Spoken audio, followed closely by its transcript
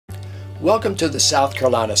Welcome to the South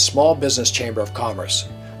Carolina Small Business Chamber of Commerce.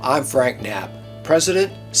 I'm Frank Knapp,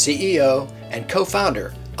 President, CEO, and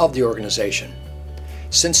co-founder of the organization.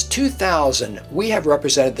 Since 2000, we have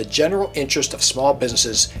represented the general interest of small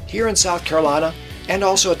businesses here in South Carolina and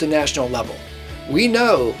also at the national level. We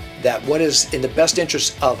know that what is in the best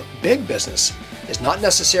interest of big business is not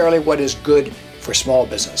necessarily what is good for small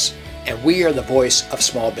business, and we are the voice of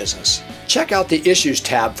small business. Check out the Issues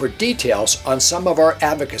tab for details on some of our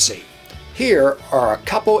advocacy. Here are a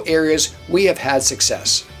couple areas we have had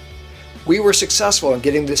success. We were successful in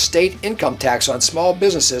getting the state income tax on small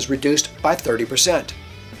businesses reduced by 30%.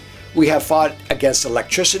 We have fought against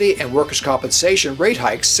electricity and workers' compensation rate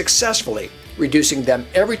hikes successfully, reducing them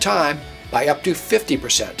every time by up to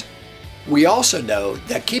 50%. We also know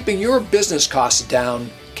that keeping your business costs down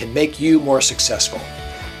can make you more successful.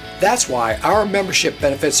 That's why our membership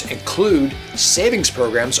benefits include savings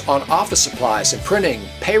programs on office supplies and printing,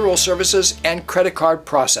 payroll services, and credit card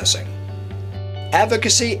processing.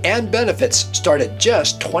 Advocacy and benefits start at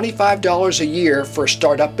just $25 a year for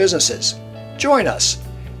startup businesses. Join us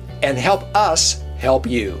and help us help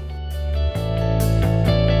you.